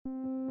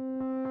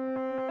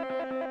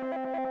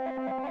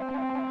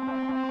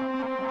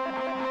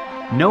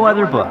No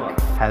other book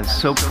has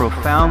so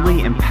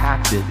profoundly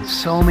impacted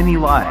so many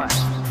lives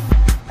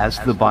as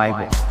the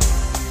Bible.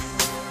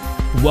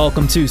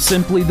 Welcome to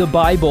Simply the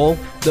Bible,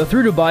 the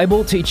Through the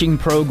Bible teaching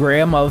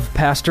program of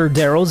Pastor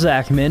Daryl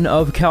Zachman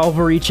of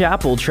Calvary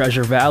Chapel,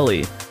 Treasure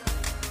Valley.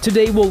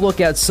 Today we'll look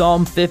at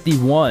Psalm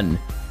 51.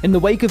 In the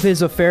wake of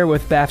his affair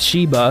with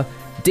Bathsheba,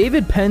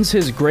 David pens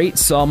his great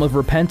psalm of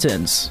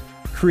repentance.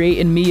 Create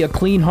in me a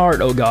clean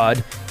heart, O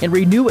God, and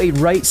renew a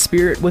right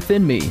spirit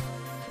within me.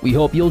 We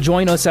hope you'll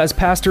join us as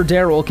Pastor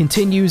Daryl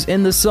continues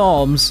in the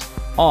Psalms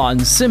on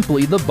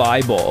Simply the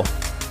Bible.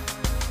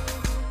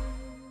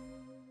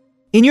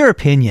 In your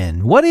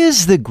opinion, what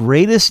is the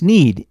greatest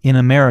need in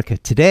America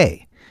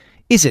today?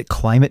 Is it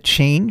climate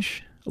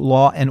change,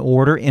 law and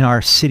order in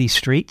our city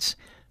streets,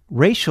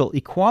 racial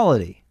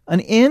equality,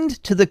 an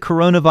end to the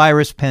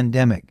coronavirus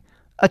pandemic,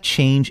 a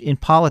change in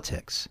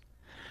politics?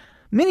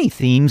 Many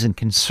themes and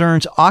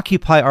concerns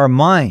occupy our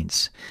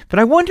minds, but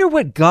I wonder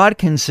what God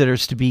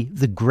considers to be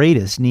the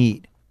greatest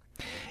need.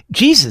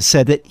 Jesus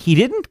said that he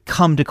didn't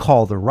come to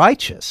call the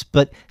righteous,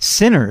 but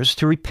sinners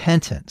to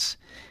repentance.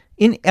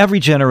 In every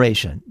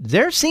generation,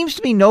 there seems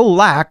to be no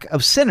lack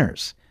of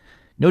sinners.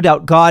 No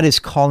doubt God is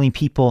calling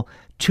people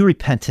to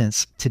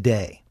repentance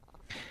today.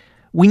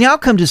 We now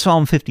come to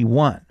Psalm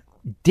 51,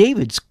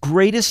 David's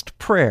greatest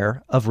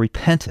prayer of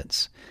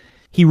repentance.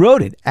 He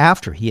wrote it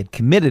after he had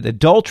committed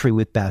adultery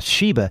with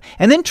Bathsheba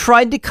and then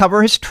tried to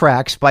cover his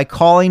tracks by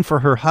calling for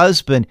her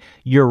husband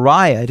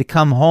Uriah to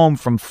come home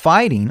from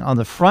fighting on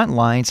the front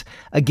lines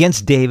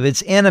against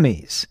David's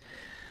enemies.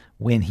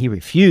 When he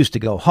refused to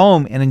go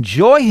home and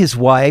enjoy his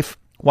wife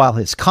while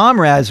his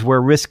comrades were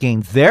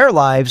risking their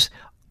lives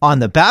on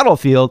the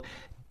battlefield,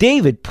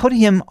 David put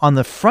him on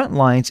the front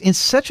lines in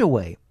such a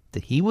way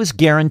that he was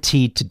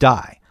guaranteed to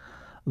die.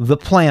 The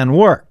plan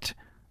worked.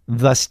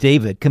 Thus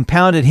David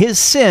compounded his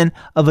sin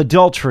of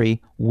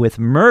adultery with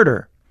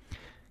murder.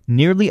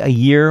 Nearly a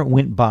year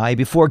went by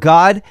before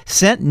God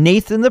sent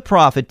Nathan the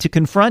prophet to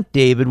confront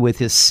David with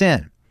his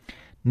sin.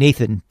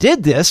 Nathan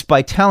did this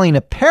by telling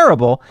a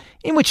parable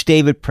in which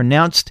David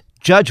pronounced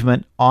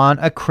judgment on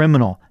a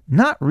criminal,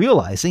 not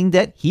realizing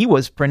that he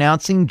was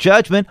pronouncing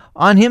judgment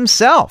on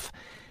himself.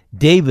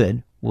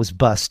 David was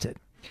busted.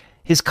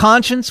 His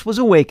conscience was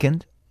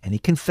awakened, and he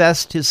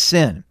confessed his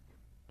sin.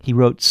 He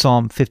wrote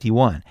Psalm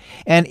 51,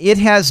 and it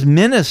has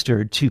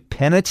ministered to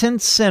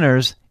penitent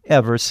sinners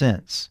ever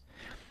since.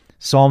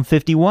 Psalm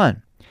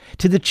 51,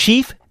 to the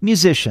chief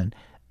musician,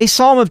 a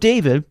psalm of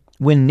David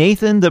when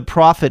Nathan the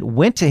prophet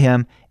went to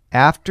him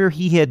after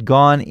he had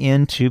gone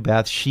into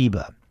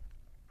Bathsheba.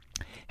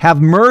 Have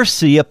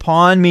mercy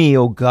upon me,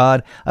 O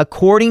God,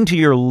 according to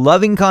your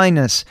loving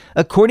kindness,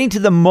 according to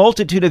the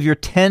multitude of your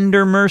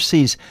tender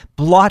mercies.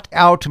 Blot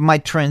out my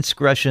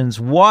transgressions,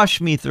 wash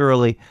me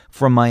thoroughly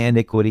from my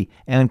iniquity,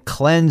 and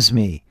cleanse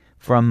me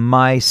from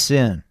my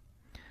sin.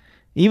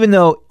 Even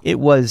though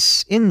it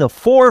was in the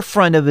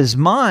forefront of his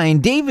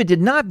mind, David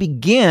did not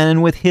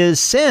begin with his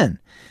sin,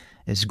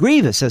 as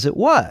grievous as it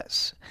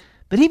was,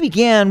 but he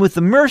began with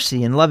the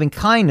mercy and loving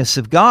kindness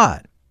of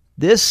God.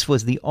 This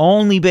was the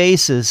only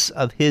basis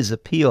of his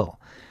appeal.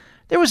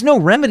 There was no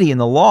remedy in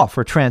the law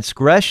for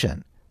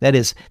transgression, that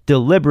is,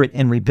 deliberate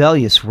and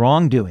rebellious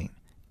wrongdoing.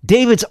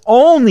 David's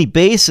only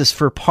basis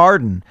for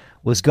pardon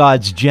was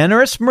God's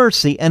generous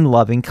mercy and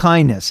loving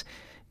kindness.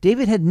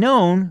 David had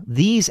known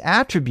these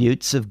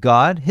attributes of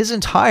God his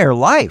entire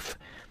life,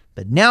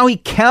 but now he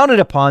counted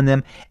upon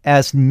them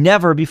as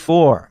never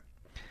before.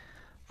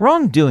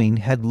 Wrongdoing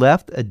had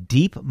left a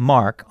deep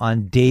mark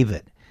on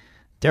David.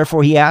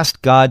 Therefore, he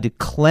asked God to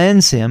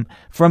cleanse him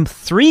from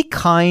three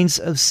kinds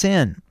of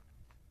sin.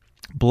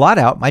 Blot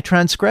out my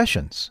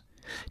transgressions.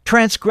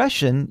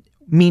 Transgression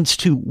means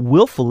to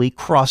willfully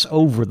cross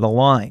over the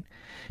line.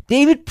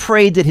 David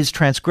prayed that his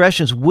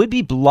transgressions would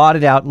be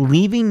blotted out,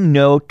 leaving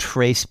no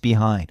trace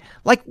behind,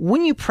 like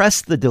when you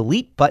press the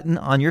delete button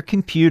on your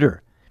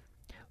computer.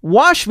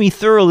 Wash me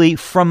thoroughly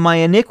from my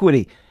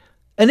iniquity.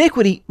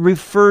 Iniquity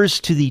refers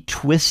to the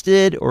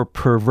twisted or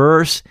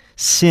perverse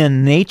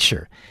sin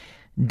nature.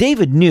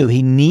 David knew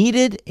he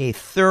needed a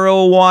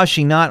thorough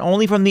washing, not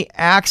only from the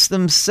acts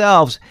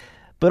themselves,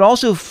 but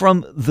also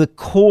from the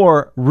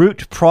core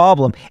root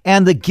problem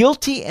and the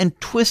guilty and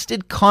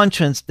twisted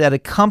conscience that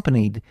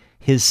accompanied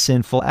his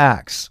sinful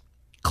acts.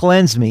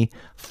 Cleanse me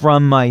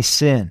from my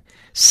sin.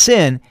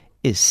 Sin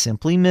is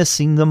simply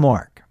missing the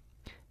mark.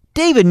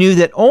 David knew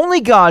that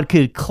only God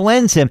could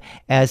cleanse him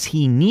as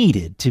he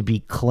needed to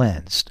be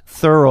cleansed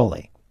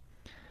thoroughly.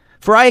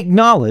 For I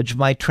acknowledge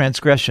my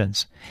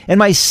transgressions, and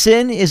my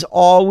sin is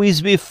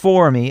always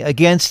before me.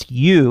 Against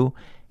you,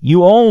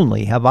 you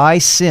only have I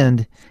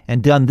sinned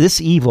and done this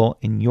evil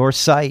in your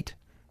sight,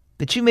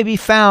 that you may be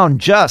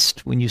found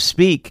just when you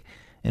speak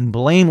and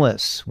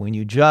blameless when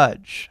you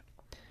judge.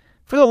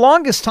 For the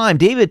longest time,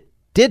 David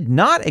did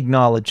not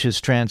acknowledge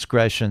his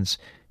transgressions.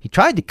 He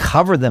tried to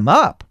cover them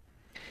up.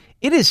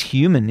 It is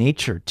human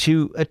nature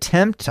to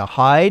attempt to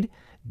hide,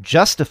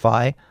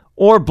 justify,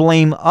 or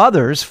blame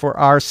others for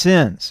our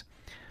sins.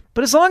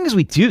 But as long as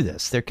we do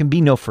this, there can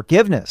be no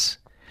forgiveness.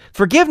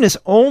 Forgiveness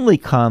only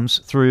comes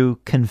through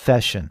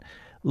confession,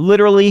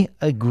 literally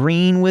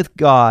agreeing with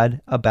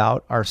God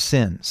about our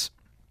sins.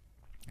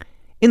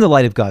 In the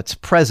light of God's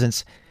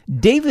presence,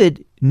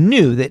 David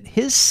knew that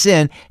his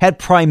sin had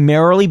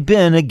primarily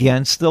been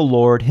against the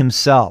Lord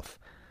himself.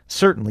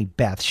 Certainly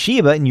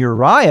Bathsheba and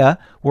Uriah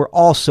were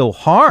also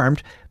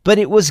harmed, but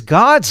it was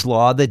God's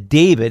law that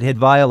David had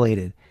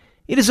violated.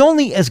 It is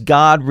only as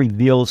God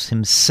reveals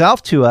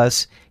himself to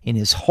us in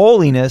his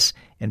holiness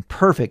and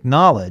perfect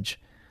knowledge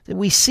that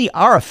we see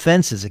our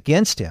offenses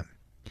against him.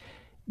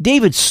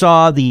 David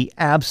saw the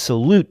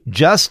absolute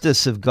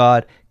justice of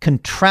God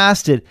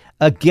contrasted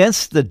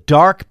against the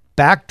dark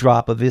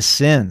backdrop of his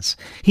sins.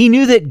 He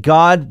knew that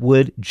God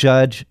would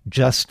judge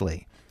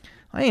justly.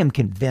 I am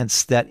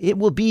convinced that it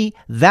will be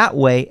that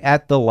way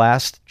at the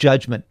last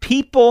judgment.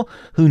 People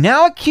who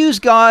now accuse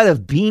God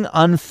of being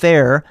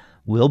unfair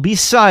will be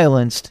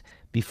silenced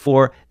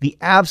before the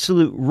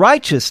absolute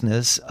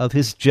righteousness of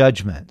his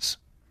judgments.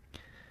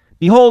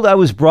 Behold, I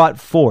was brought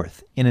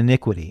forth in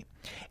iniquity,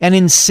 and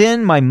in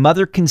sin my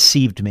mother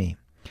conceived me.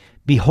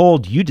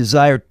 Behold, you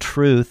desire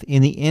truth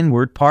in the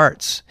inward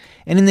parts,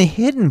 and in the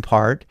hidden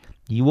part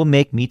you will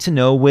make me to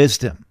know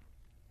wisdom.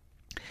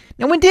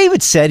 Now, when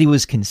David said he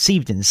was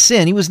conceived in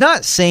sin, he was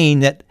not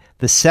saying that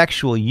the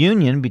sexual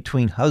union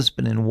between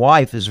husband and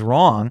wife is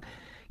wrong.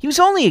 He was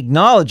only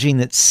acknowledging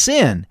that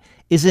sin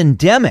is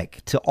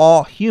endemic to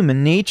all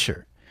human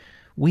nature.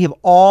 We have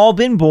all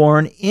been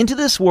born into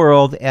this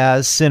world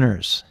as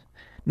sinners.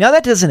 Now,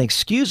 that doesn't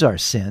excuse our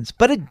sins,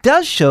 but it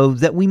does show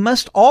that we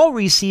must all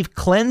receive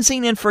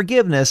cleansing and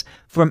forgiveness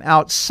from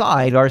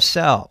outside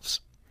ourselves.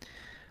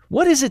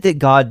 What is it that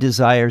God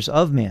desires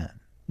of man?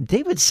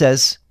 David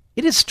says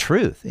it is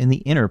truth in the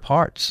inner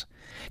parts.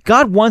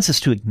 God wants us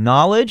to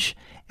acknowledge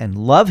and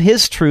love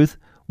his truth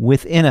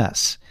within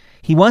us.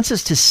 He wants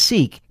us to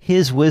seek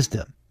his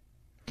wisdom.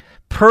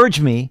 Purge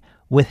me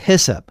with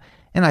hyssop,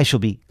 and I shall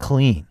be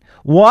clean.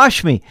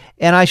 Wash me,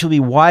 and I shall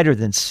be whiter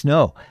than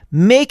snow.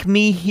 Make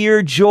me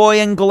hear joy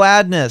and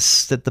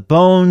gladness, that the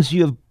bones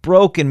you have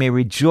broken may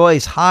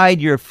rejoice. Hide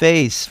your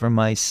face from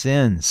my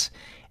sins,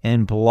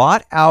 and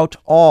blot out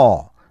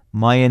all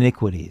my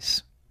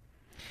iniquities.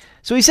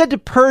 So he said to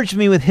purge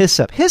me with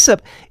hyssop.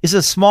 Hyssop is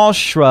a small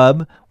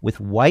shrub with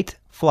white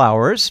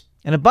flowers,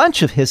 and a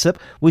bunch of hyssop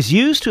was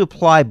used to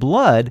apply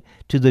blood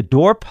to the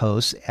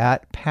doorposts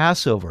at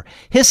Passover.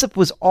 Hyssop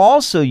was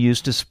also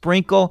used to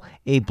sprinkle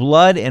a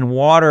blood and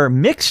water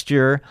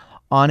mixture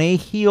on a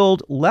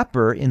healed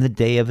leper in the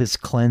day of his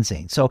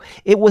cleansing. So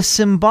it was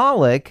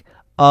symbolic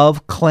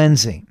of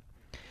cleansing.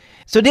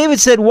 So David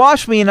said,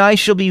 wash me and I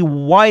shall be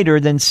whiter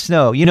than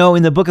snow. You know,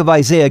 in the book of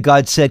Isaiah,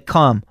 God said,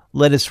 come,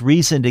 let us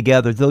reason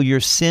together. Though your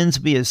sins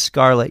be as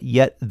scarlet,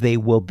 yet they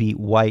will be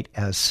white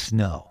as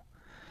snow.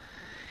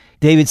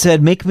 David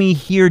said, make me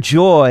hear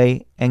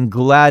joy and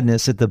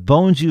gladness, that the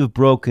bones you have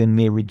broken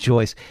may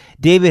rejoice.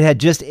 David had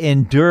just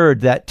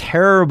endured that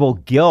terrible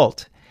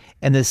guilt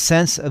and the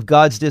sense of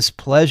God's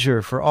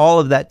displeasure for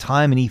all of that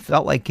time, and he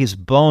felt like his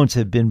bones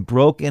had been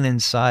broken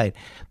inside.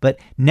 But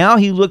now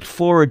he looked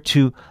forward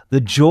to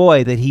the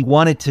joy that he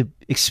wanted to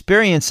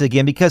experience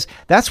again, because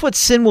that's what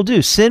sin will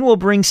do. Sin will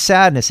bring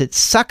sadness. It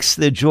sucks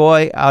the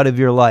joy out of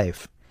your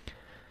life.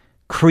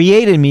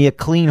 Create in me a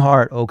clean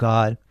heart, O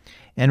God,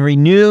 and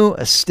renew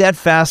a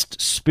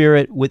steadfast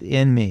spirit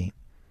within me.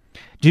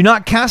 Do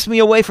not cast me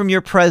away from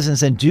your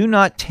presence, and do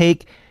not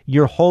take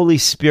your Holy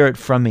Spirit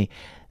from me.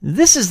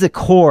 This is the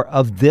core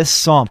of this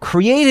psalm.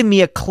 Create in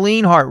me a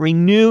clean heart,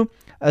 renew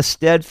a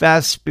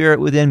steadfast spirit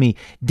within me.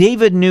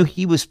 David knew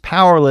he was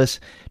powerless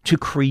to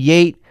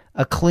create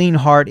a clean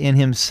heart in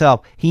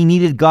himself. He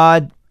needed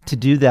God to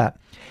do that.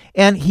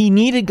 And he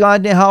needed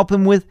God to help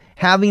him with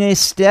having a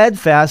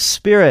steadfast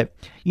spirit.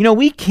 You know,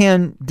 we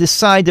can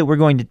decide that we're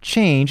going to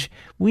change.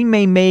 We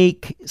may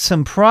make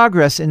some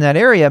progress in that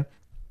area,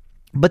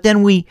 but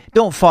then we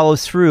don't follow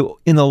through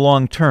in the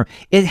long term.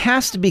 It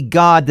has to be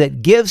God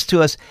that gives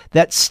to us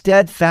that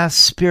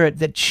steadfast spirit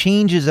that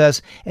changes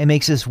us and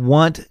makes us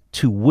want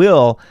to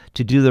will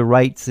to do the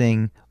right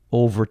thing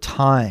over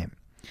time.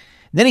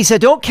 Then he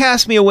said, don't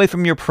cast me away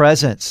from your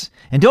presence,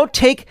 and don't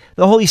take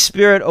the Holy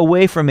Spirit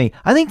away from me.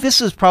 I think this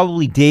is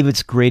probably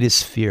David's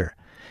greatest fear.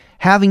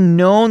 Having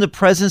known the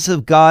presence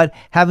of God,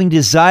 having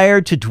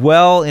desired to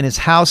dwell in his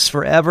house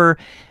forever,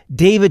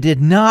 David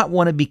did not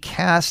want to be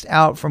cast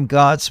out from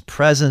God's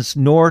presence,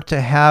 nor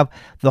to have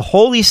the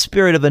Holy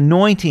Spirit of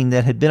anointing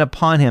that had been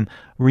upon him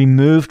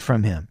removed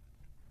from him.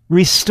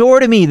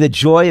 Restore to me the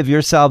joy of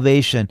your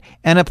salvation,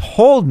 and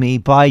uphold me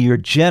by your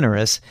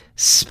generous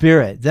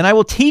spirit. Then I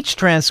will teach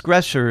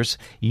transgressors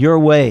your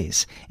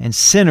ways, and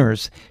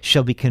sinners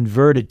shall be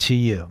converted to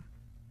you.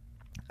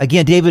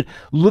 Again, David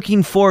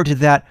looking forward to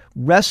that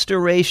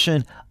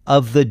restoration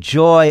of the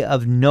joy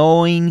of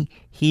knowing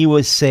he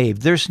was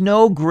saved. There's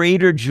no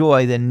greater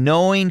joy than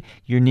knowing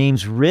your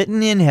name's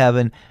written in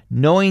heaven,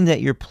 knowing that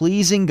you're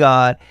pleasing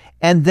God,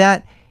 and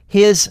that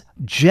his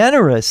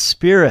generous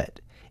spirit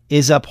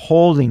is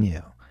upholding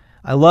you.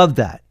 I love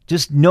that.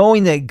 Just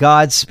knowing that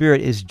God's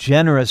spirit is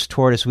generous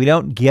toward us. We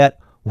don't get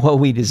what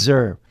we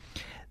deserve.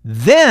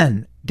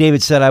 Then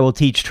David said, I will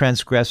teach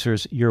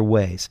transgressors your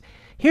ways.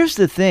 Here's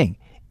the thing.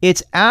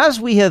 It's as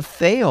we have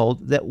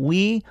failed that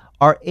we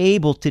are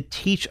able to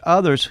teach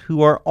others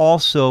who are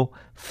also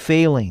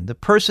failing. The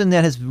person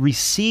that has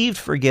received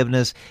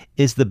forgiveness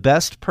is the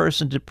best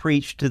person to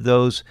preach to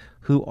those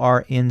who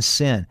are in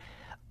sin.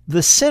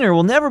 The sinner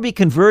will never be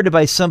converted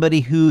by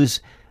somebody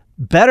who's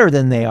better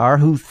than they are,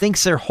 who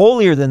thinks they're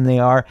holier than they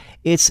are.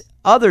 It's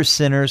other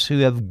sinners who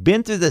have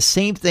been through the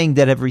same thing,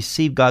 that have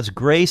received God's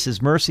grace,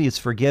 His mercy, His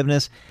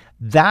forgiveness.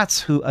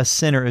 That's who a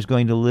sinner is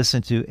going to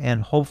listen to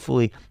and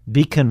hopefully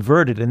be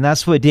converted. And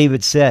that's what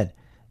David said.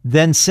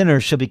 Then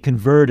sinners shall be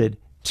converted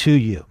to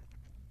you.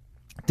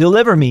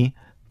 Deliver me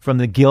from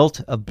the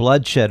guilt of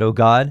bloodshed, O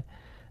God,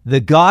 the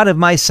God of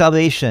my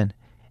salvation,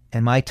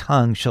 and my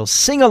tongue shall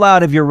sing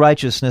aloud of your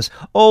righteousness.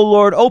 O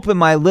Lord, open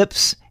my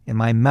lips, and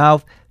my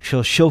mouth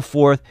shall show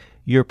forth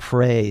your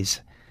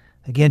praise.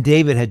 Again,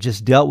 David had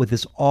just dealt with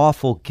this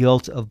awful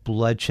guilt of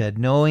bloodshed,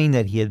 knowing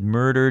that he had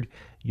murdered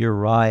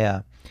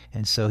Uriah.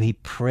 And so he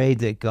prayed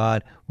that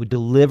God would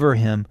deliver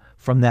him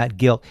from that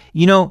guilt.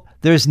 You know,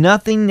 there's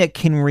nothing that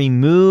can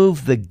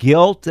remove the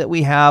guilt that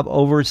we have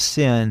over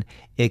sin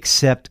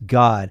except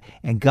God.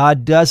 And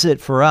God does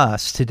it for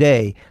us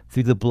today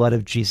through the blood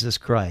of Jesus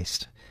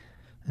Christ.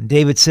 And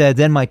David said,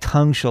 then my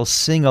tongue shall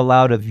sing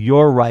aloud of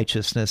your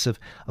righteousness, of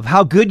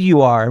how good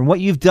you are and what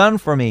you've done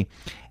for me.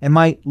 And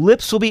my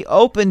lips will be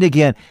opened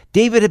again.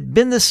 David had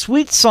been the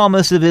sweet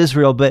psalmist of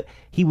Israel, but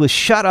he was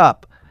shut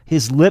up.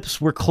 His lips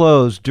were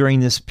closed during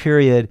this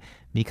period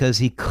because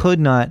he could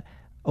not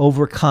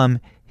overcome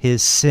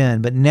his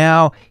sin. But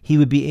now he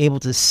would be able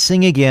to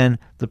sing again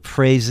the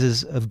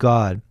praises of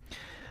God.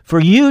 For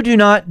you do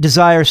not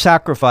desire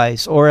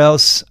sacrifice, or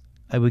else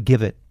I would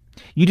give it.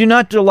 You do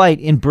not delight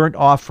in burnt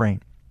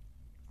offering.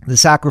 The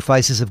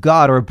sacrifices of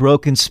God are a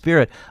broken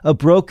spirit, a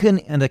broken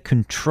and a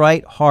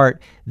contrite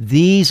heart.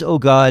 These, O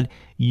God,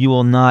 you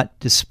will not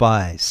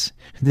despise.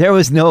 There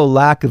was no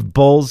lack of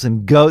bulls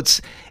and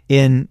goats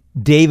in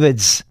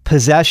David's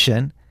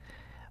possession,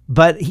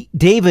 but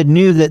David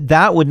knew that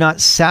that would not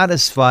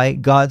satisfy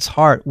God's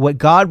heart. What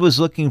God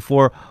was looking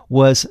for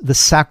was the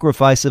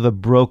sacrifice of a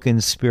broken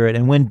spirit.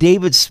 And when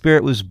David's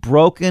spirit was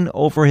broken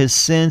over his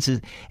sins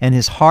and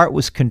his heart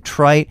was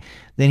contrite,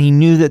 then he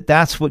knew that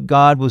that's what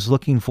God was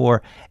looking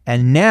for.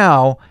 And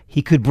now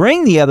he could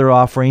bring the other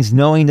offerings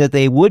knowing that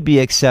they would be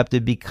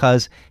accepted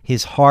because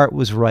his heart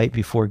was right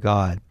before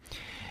God.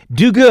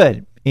 Do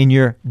good in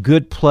your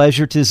good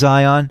pleasure to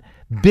Zion.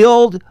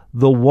 Build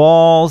the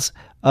walls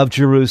of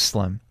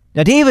Jerusalem.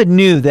 Now, David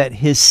knew that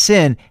his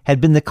sin had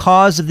been the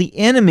cause of the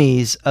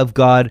enemies of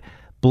God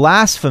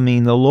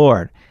blaspheming the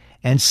Lord.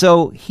 And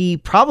so he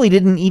probably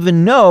didn't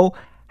even know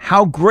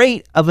how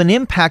great of an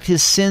impact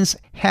his sins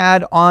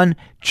had on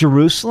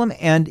Jerusalem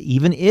and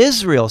even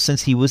Israel,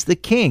 since he was the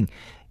king.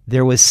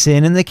 There was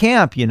sin in the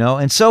camp,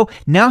 and so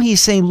now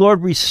he's saying,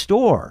 Lord,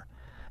 restore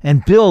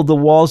and build the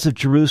walls of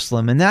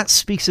Jerusalem. And that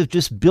speaks of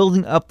just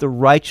building up the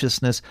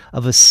righteousness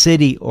of a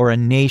city or a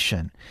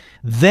nation.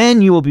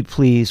 Then you will be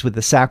pleased with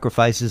the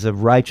sacrifices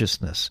of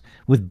righteousness,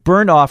 with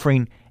burnt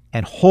offering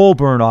and whole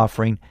burnt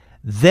offering.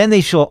 Then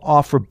they shall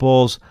offer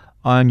bulls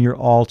on your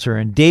altar.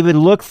 And David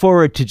looked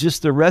forward to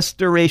just the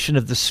restoration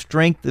of the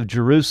strength of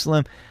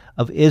Jerusalem,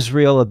 of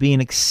Israel, of being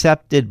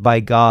accepted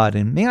by God.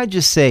 And may I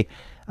just say,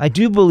 I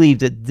do believe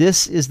that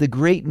this is the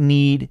great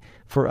need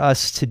for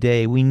us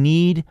today. We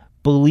need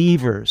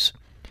believers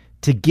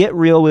to get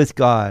real with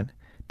God,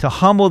 to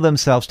humble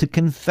themselves, to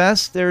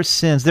confess their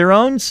sins, their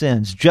own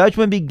sins.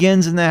 Judgment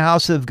begins in the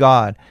house of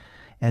God.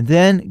 And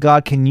then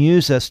God can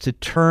use us to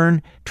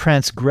turn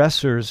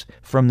transgressors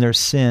from their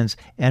sins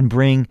and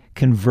bring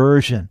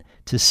conversion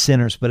to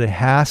sinners. But it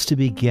has to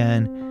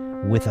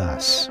begin with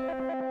us.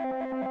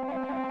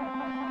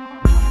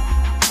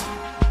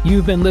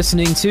 You've been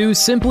listening to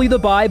Simply the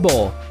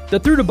Bible, the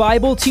Through the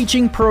Bible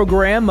teaching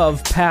program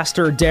of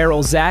Pastor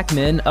Daryl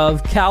Zachman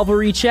of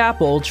Calvary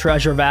Chapel,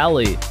 Treasure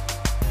Valley.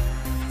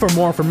 For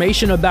more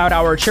information about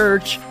our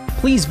church,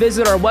 please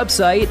visit our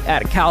website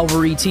at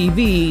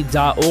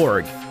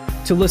calvarytv.org.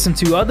 To listen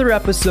to other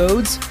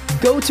episodes,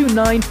 go to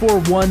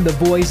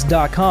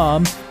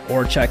 941thevoice.com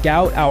or check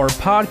out our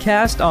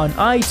podcast on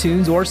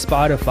iTunes or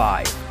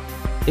Spotify.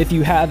 If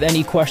you have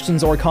any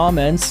questions or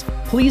comments,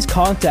 please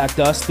contact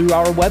us through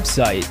our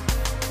website.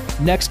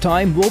 Next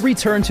time, we'll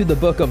return to the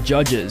book of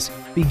Judges,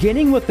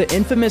 beginning with the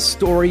infamous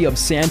story of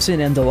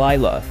Samson and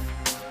Delilah.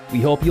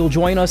 We hope you'll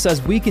join us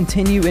as we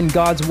continue in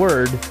God's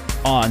Word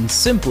on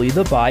Simply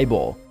the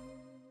Bible.